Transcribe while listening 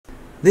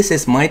This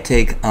is my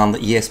take on the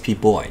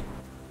ESPboy.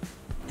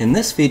 In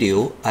this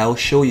video, I'll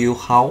show you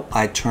how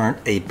I turned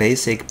a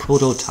basic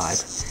prototype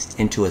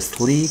into a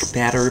sleek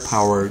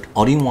battery-powered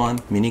all-in-one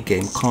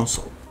minigame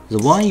console. The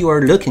one you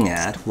are looking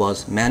at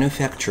was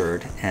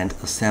manufactured and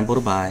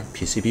assembled by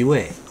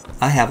PCBWay.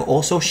 I have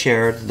also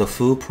shared the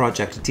full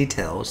project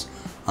details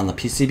on the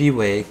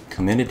PCBWay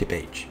community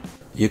page.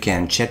 You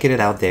can check it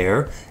out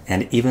there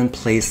and even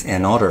place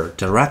an order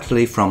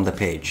directly from the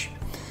page.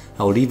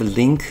 I'll leave a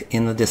link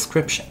in the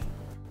description.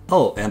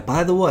 Oh, and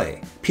by the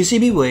way,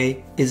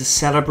 PCBWay is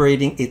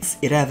celebrating its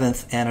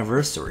 11th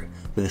anniversary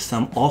with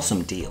some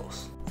awesome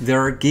deals.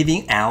 They're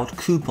giving out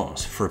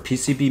coupons for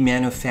PCB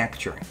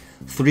manufacturing,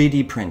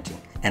 3D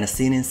printing, and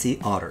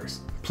CNC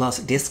orders, plus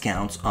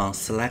discounts on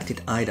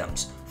selected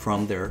items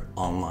from their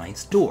online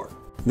store.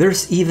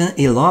 There's even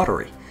a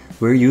lottery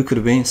where you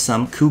could win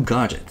some cool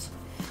gadgets.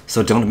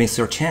 So don't miss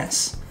your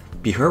chance.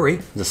 Be hurry,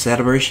 the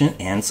celebration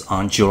ends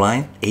on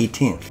July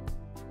 18th.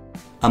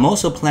 I'm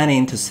also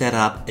planning to set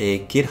up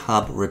a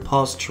GitHub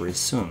repository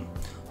soon,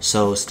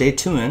 so stay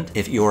tuned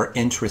if you're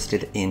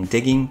interested in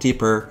digging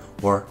deeper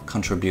or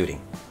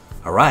contributing.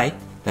 Alright,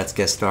 let's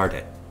get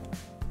started.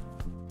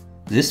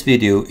 This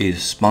video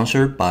is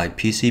sponsored by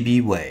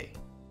PCBWay.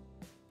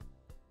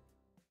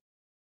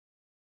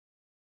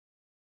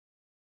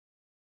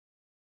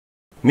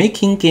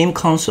 Making game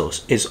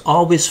consoles is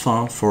always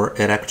fun for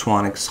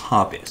electronics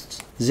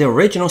hobbyists. The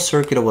original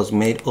circuit was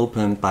made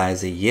open by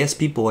the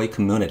ESPboy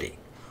community,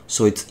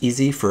 so it's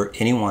easy for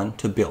anyone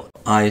to build.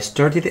 I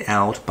started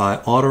out by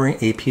ordering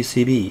a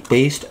PCB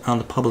based on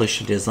the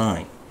published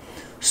design,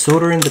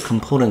 soldering the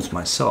components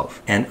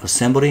myself, and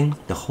assembling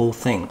the whole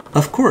thing.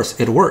 Of course,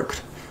 it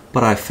worked,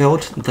 but I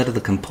felt that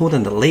the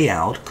component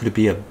layout could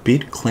be a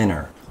bit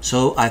cleaner.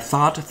 So I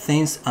thought,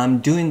 since I'm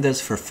doing this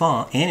for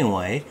fun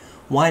anyway,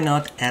 why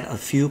not add a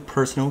few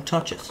personal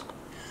touches?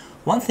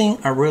 One thing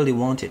I really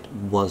wanted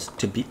was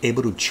to be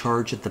able to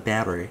charge the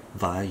battery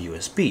via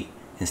USB,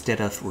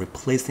 instead of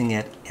replacing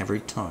it every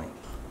time.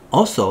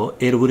 Also,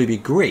 it would be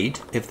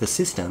great if the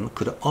system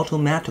could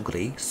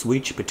automatically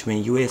switch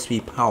between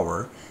USB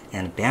power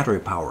and battery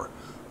power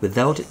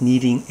without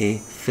needing a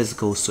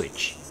physical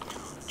switch.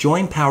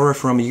 Drawing power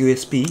from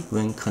USB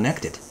when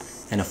connected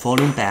and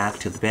falling back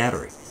to the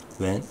battery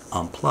when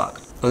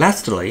unplugged.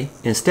 Lastly,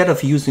 instead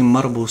of using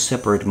multiple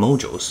separate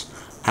modules,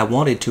 I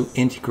wanted to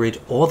integrate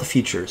all the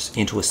features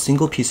into a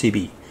single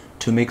PCB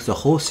to make the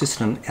whole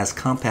system as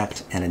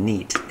compact and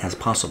neat as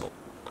possible.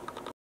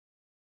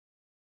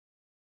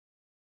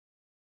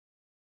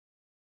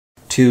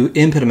 To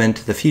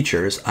implement the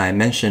features I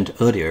mentioned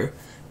earlier,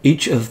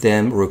 each of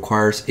them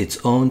requires its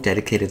own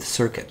dedicated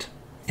circuit.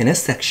 In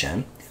this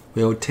section,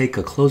 we'll take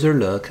a closer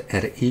look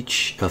at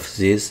each of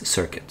these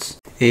circuits.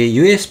 A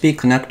USB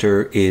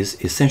connector is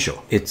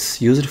essential.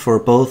 It's used for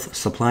both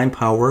supplying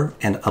power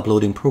and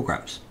uploading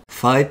programs.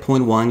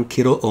 5.1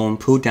 kilo ohm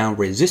pull-down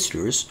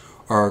resistors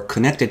are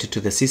connected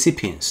to the CC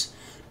pins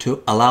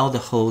to allow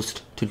the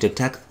host to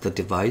detect the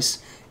device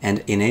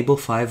and enable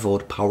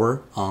 5-volt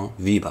power on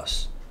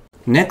VBus.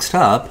 Next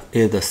up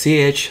is the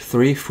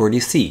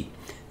CH340C,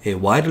 a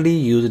widely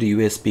used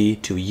USB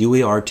to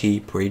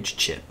UART bridge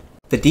chip.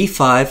 The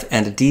D5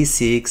 and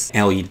D6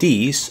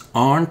 LEDs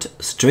aren't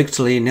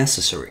strictly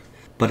necessary,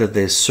 but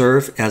they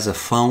serve as a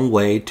fun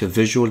way to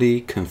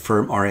visually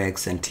confirm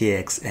RX and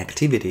TX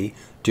activity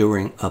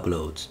during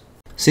uploads.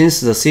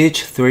 Since the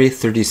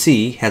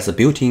CH330C has a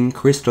built-in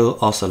crystal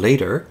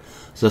oscillator,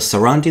 the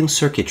surrounding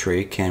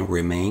circuitry can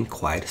remain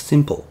quite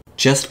simple.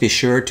 Just be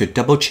sure to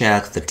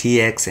double-check the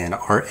TX and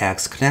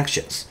RX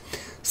connections.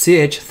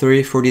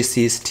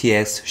 CH340C's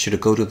TX should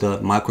go to the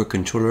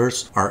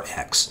microcontroller's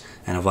RX,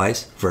 and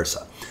vice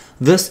versa.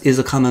 This is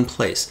a common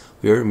place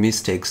where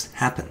mistakes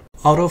happen.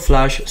 Auto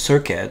flash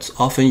circuits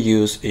often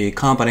use a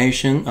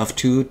combination of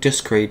two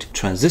discrete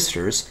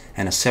transistors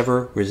and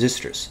several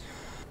resistors.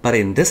 But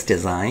in this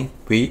design,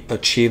 we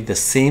achieve the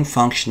same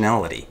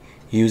functionality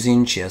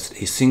using just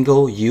a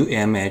single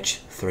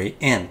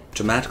UMH3N,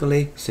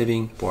 dramatically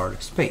saving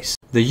board space.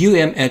 The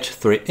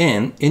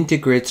UMH3N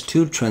integrates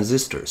two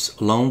transistors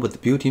along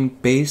with built-in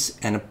base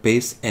and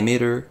base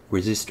emitter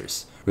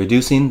resistors,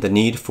 reducing the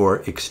need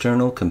for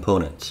external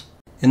components.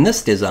 In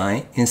this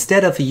design,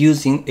 instead of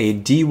using a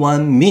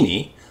D1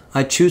 Mini,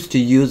 I choose to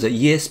use the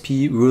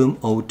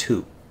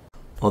ESP-Room02.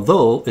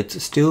 Although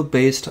it's still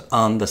based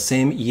on the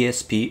same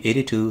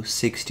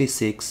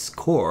ESP8266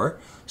 core,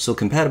 so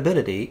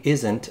compatibility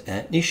isn't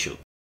an issue.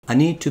 I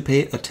need to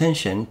pay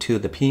attention to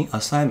the pin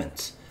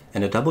assignments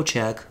and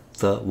double-check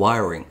the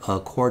wiring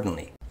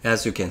accordingly.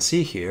 As you can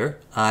see here,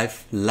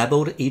 I've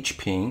labeled each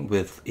pin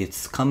with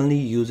its commonly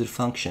used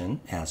function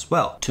as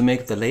well to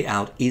make the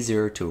layout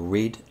easier to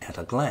read at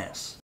a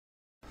glance.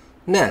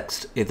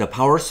 Next is the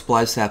power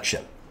supply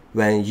section.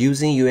 When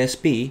using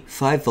USB,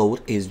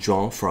 5V is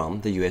drawn from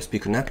the USB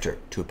connector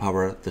to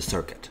power the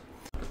circuit.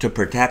 To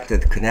protect the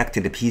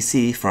connected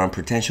PC from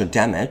potential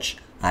damage,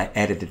 I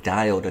added the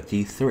diode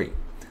D3.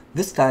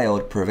 This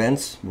diode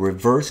prevents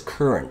reverse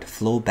current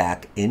flow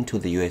back into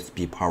the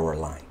USB power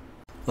line.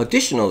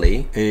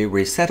 Additionally, a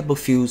resettable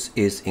fuse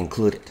is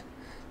included.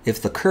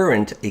 If the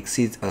current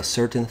exceeds a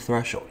certain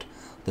threshold,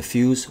 the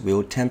fuse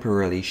will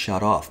temporarily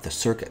shut off the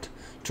circuit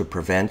to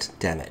prevent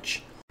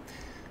damage.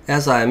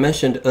 As I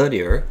mentioned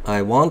earlier,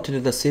 I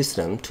wanted the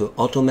system to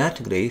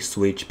automatically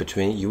switch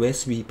between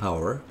USB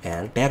power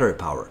and battery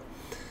power,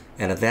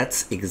 and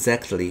that's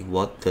exactly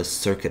what the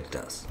circuit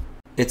does.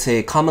 It's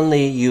a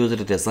commonly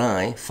used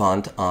design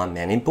found on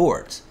many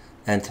boards,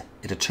 and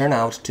it turned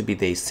out to be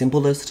the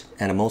simplest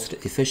and most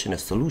efficient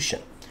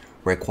solution,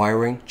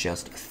 requiring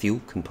just a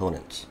few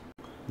components.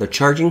 The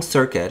charging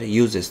circuit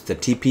uses the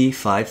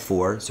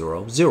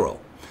TP5400.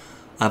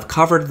 I've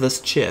covered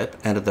this chip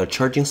and the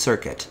charging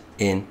circuit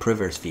in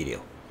previous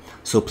video,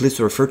 so please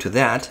refer to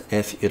that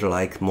if you'd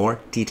like more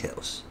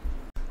details.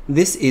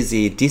 This is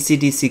a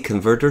DC-DC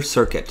converter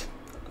circuit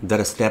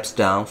that steps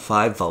down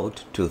 5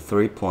 volt to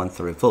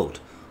 3.3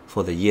 volt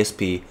for the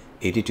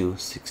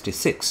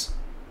ESP8266.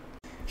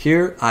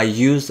 Here I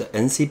use the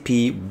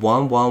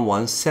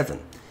NCP1117,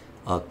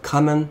 a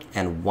common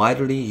and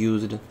widely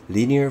used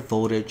linear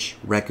voltage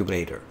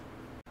regulator.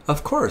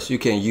 Of course, you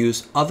can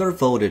use other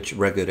voltage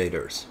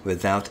regulators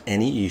without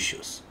any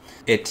issues.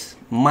 It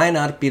might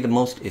not be the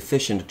most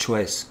efficient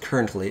choice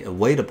currently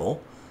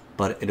available,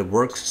 but it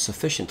works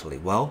sufficiently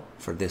well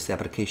for this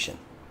application.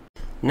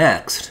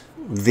 Next,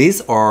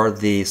 these are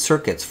the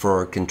circuits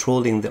for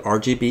controlling the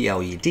RGB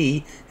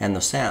LED and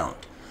the sound.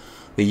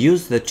 We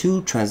use the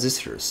two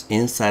transistors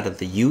inside of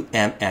the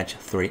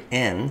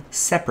UMH3N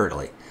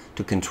separately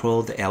to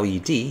control the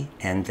LED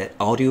and the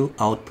audio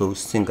output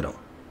signal.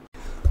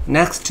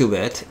 Next to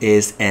it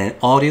is an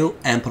audio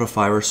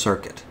amplifier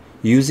circuit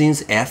using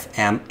the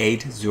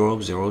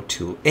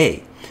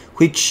FM8002A,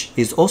 which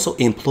is also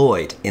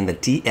employed in the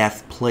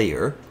DF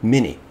Player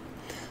Mini.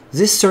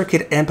 This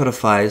circuit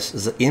amplifies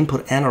the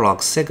input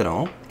analog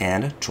signal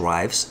and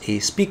drives a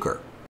speaker.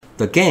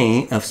 The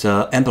gain of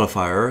the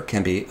amplifier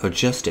can be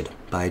adjusted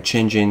by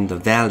changing the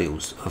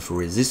values of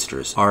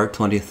resistors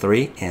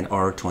R23 and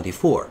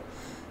R24.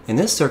 In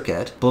this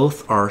circuit,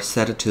 both are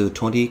set to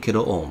 20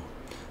 kilo ohm,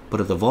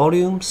 but the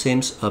volume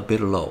seems a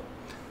bit low.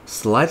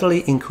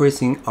 Slightly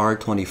increasing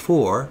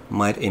R24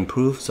 might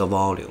improve the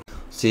volume.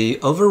 The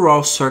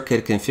overall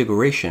circuit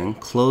configuration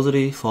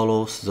closely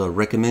follows the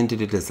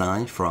recommended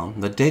design from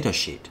the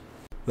datasheet.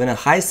 When a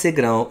high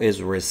signal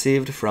is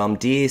received from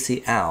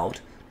DAC out,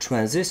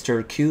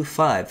 transistor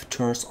Q5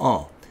 turns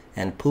on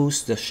and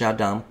pulls the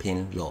shutdown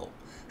pin low,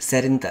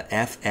 setting the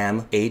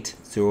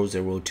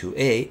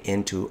FM8002A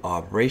into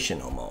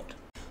operational mode.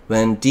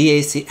 When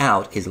DAC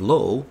out is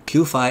low,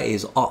 Q5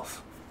 is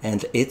off,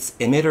 and its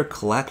emitter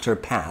collector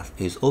path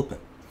is open.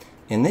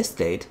 In this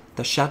state,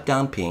 the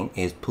shutdown pin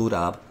is pulled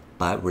up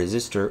by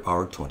resistor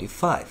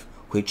R25,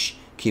 which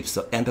keeps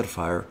the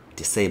amplifier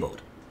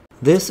disabled.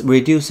 This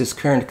reduces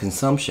current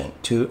consumption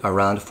to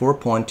around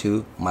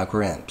 4.2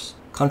 microamps,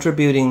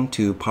 contributing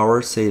to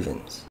power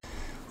savings.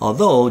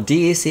 Although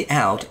DAC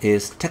out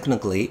is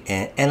technically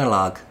an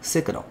analog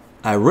signal,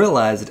 I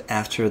realized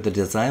after the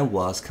design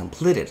was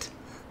completed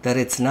that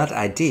it's not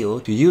ideal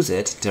to use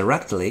it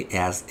directly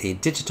as a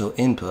digital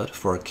input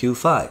for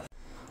Q5.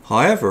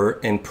 However,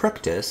 in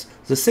practice,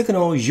 the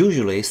signal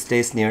usually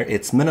stays near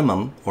its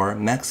minimum or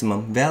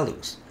maximum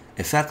values,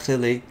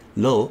 effectively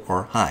low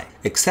or high,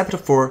 except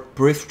for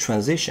brief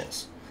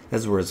transitions.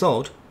 As a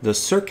result, the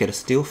circuit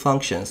still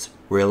functions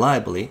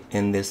reliably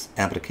in this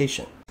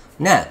application.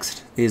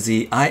 Next is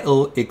the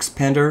I/O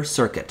expander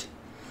circuit.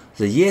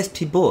 The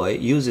ESPboy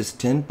uses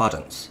 10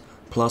 buttons,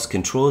 plus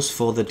controls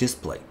for the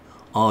display,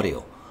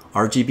 audio,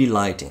 RGB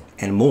lighting,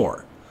 and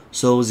more,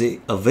 so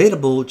the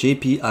available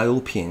GPIO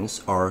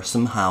pins are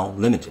somehow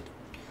limited.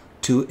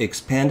 To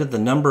expand the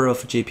number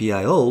of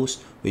GPIOs,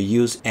 we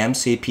use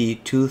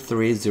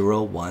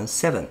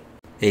MCP23017.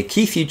 A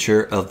key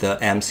feature of the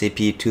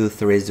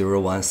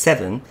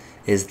MCP23017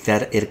 is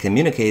that it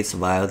communicates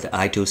via the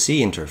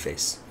I2C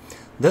interface.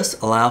 This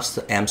allows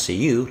the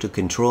MCU to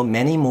control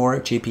many more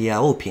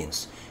GPIO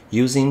pins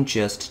using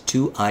just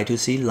two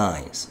I2C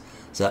lines,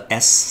 the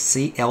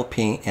SCL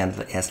pin and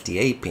the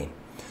SDA pin.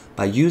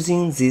 By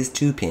using these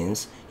two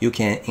pins, you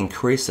can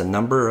increase the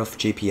number of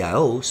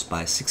GPIOs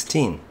by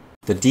 16.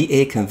 The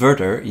DA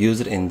converter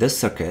used in this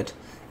circuit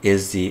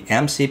is the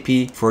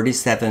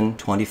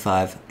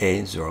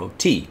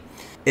MCP4725A0T.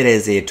 It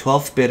is a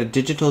 12-bit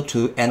digital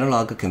to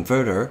analog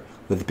converter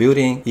with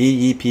built-in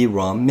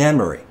EEPROM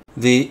memory.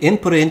 The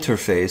input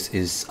interface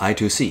is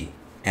I2C,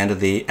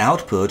 and the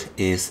output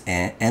is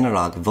an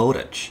analog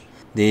voltage.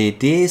 The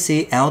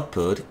DAC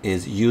output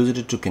is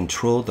used to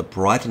control the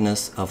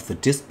brightness of the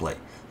display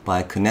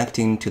by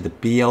connecting to the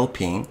BL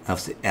pin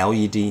of the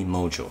LED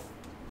module.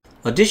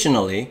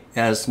 Additionally,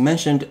 as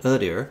mentioned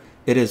earlier,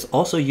 it is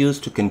also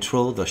used to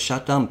control the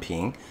shutdown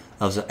pin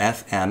of the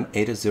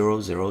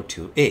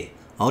FM8002A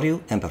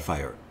audio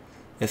amplifier,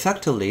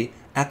 effectively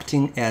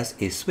acting as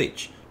a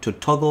switch to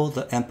toggle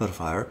the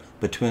amplifier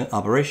between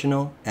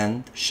operational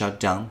and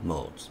shutdown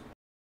modes.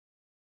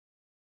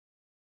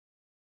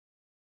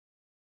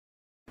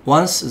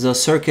 Once the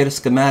circuit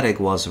schematic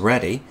was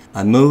ready,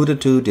 I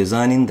moved to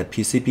designing the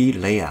PCB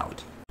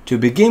layout. To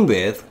begin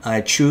with,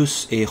 I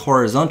choose a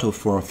horizontal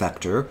form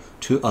factor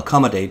to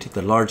accommodate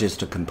the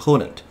largest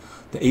component,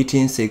 the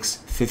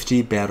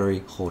 18650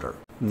 battery holder.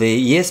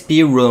 The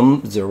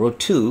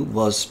ESPRoom02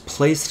 was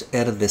placed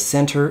at the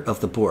center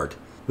of the board,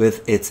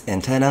 with its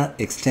antenna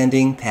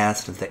extending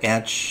past the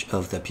edge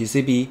of the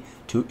PCB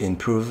to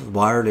improve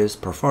wireless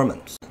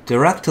performance.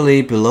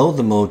 Directly below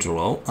the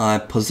module, I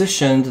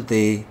positioned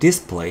the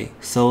display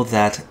so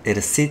that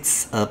it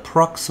sits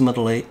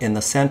approximately in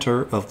the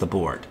center of the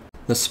board.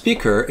 The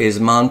speaker is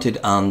mounted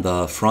on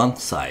the front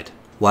side,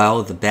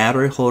 while the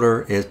battery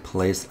holder is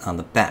placed on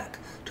the back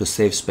to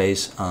save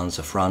space on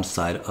the front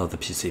side of the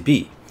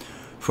PCB.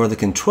 For the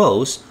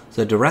controls,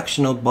 the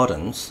directional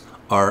buttons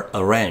are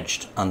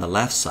arranged on the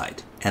left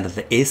side, and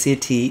the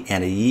ACT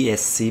and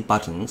ESC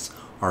buttons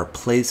are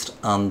placed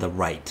on the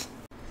right.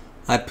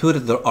 I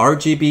put the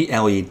RGB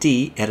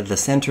LED at the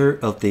center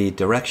of the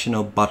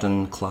directional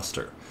button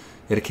cluster.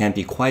 It can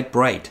be quite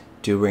bright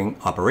during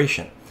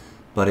operation,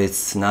 but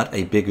it's not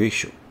a big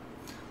issue.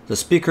 The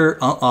speaker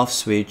on-off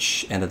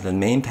switch and the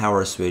main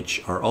power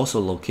switch are also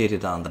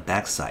located on the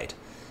back side,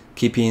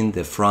 keeping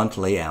the front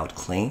layout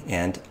clean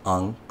and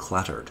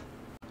uncluttered.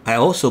 I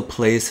also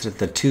placed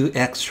the two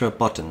extra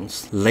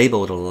buttons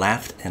labeled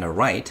left and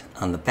right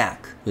on the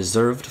back,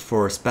 reserved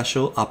for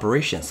special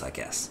operations, I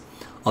guess.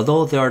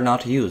 Although they are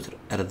not used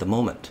at the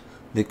moment,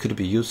 they could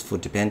be useful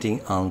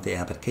depending on the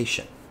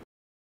application.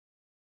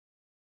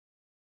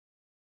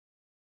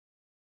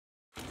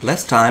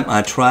 Last time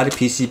I tried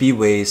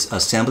PCBWay's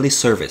assembly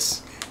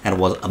service and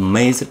was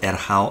amazed at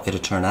how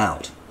it turned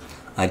out.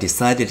 I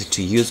decided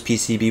to use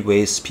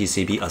PCBWay's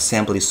PCB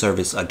Assembly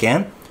service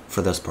again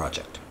for this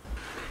project.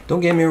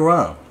 Don't get me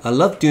wrong, I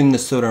love doing the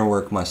soldering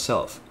work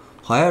myself.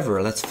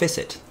 However, let's face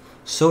it,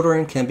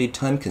 soldering can be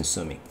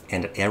time-consuming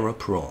and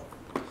error-prone.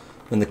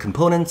 When the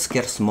components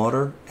get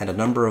smaller and the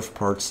number of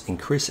parts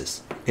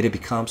increases, it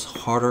becomes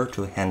harder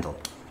to handle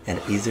and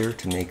easier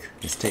to make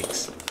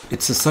mistakes.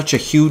 It's such a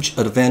huge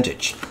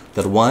advantage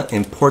that one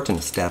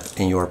important step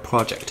in your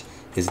project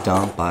is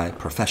done by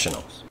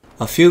professionals.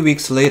 A few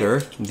weeks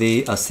later,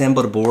 the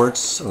assembled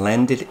boards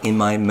landed in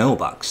my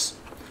mailbox.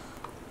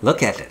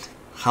 Look at it.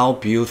 How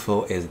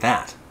beautiful is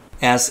that?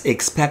 As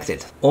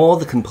expected, all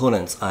the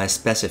components I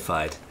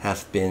specified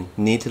have been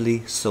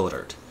neatly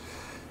soldered.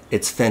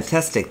 It's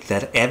fantastic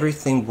that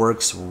everything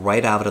works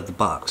right out of the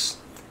box,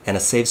 and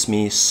it saves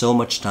me so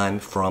much time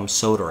from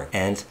soldering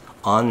and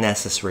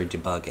unnecessary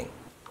debugging.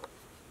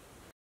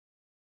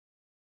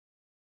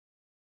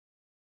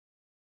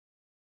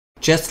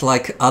 Just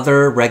like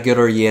other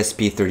regular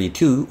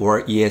ESP32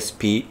 or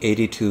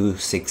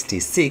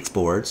ESP8266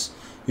 boards,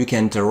 you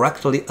can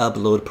directly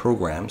upload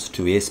programs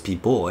to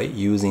ESPboy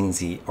using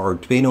the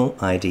Arduino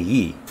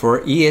IDE.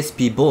 For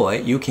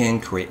ESPboy, you can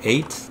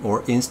create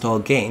or install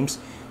games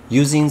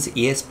using the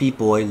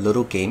ESPboy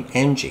little game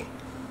engine.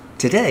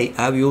 Today,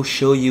 I will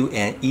show you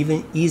an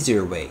even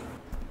easier way.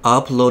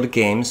 Upload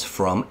games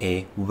from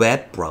a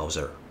web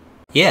browser.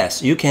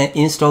 Yes, you can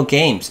install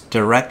games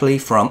directly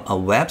from a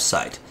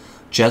website,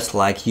 just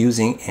like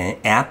using an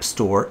app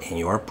store in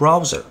your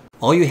browser.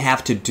 All you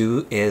have to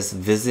do is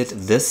visit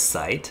this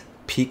site,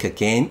 pick a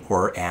game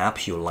or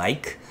app you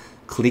like,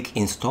 click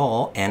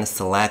install and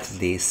select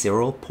the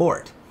serial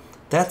port.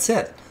 That's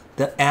it.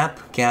 The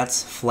app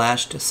gets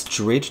flashed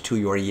straight to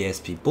your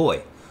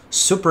ESPboy.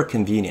 Super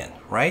convenient,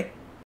 right?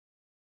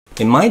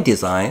 In my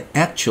design,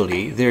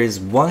 actually, there is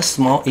one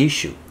small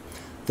issue.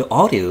 The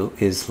audio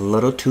is a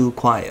little too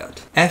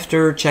quiet.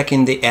 After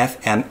checking the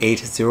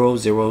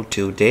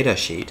FM8002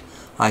 datasheet,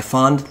 I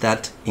found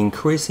that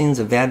increasing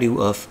the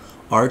value of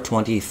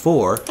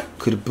R24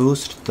 could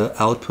boost the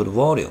output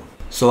volume.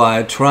 So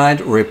I tried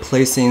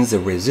replacing the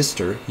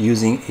resistor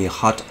using a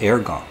hot air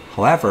gun.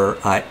 However,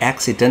 I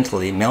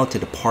accidentally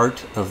melted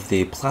part of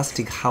the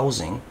plastic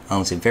housing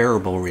on the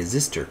variable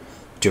resistor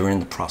during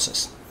the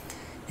process.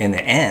 In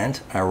the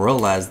end, I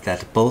realized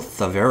that both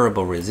the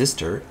variable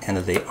resistor and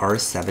the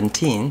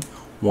R17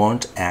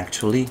 weren't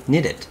actually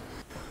needed.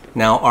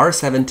 Now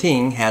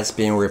R17 has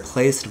been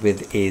replaced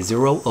with a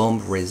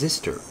 0-ohm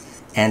resistor,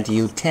 and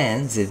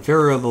U10, the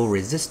variable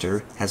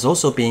resistor, has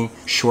also been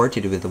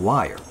shorted with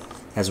wire.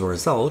 As a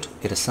result,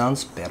 it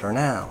sounds better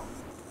now.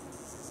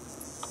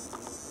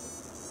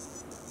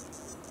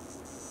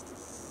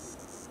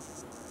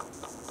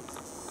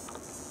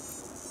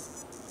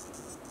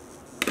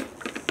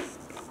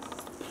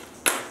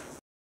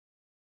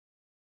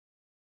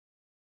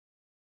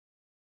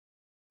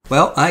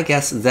 Well, I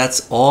guess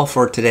that's all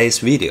for today's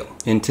video.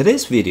 In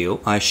today's video,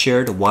 I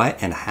shared why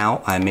and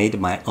how I made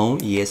my own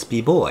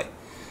ESPboy.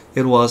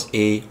 It was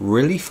a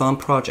really fun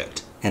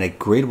project and a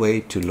great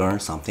way to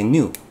learn something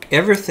new.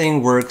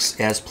 Everything works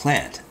as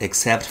planned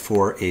except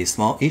for a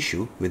small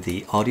issue with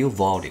the audio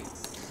volume.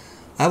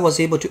 I was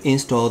able to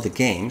install the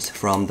games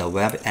from the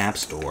web app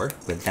store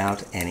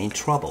without any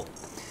trouble,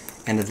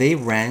 and they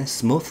ran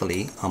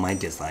smoothly on my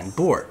design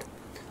board.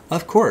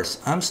 Of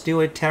course, I'm still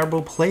a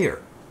terrible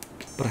player.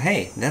 But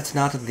hey, that's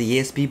not the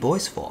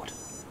ESPboy's fault.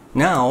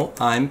 Now,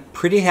 I'm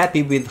pretty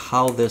happy with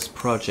how this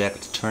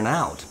project turned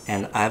out,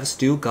 and I've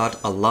still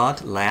got a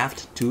lot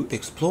left to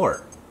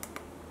explore.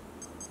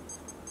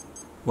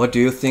 What do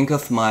you think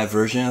of my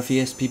version of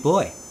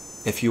ESPboy?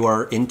 If you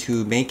are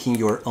into making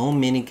your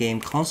own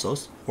minigame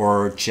consoles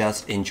or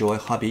just enjoy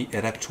hobby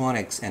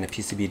electronics and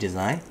PCB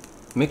design,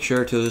 make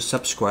sure to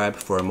subscribe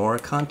for more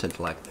content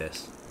like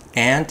this.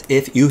 And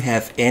if you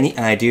have any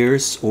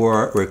ideas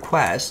or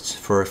requests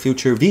for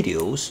future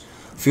videos,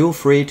 feel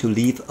free to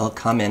leave a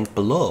comment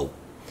below.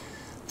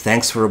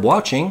 Thanks for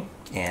watching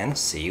and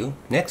see you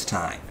next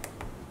time.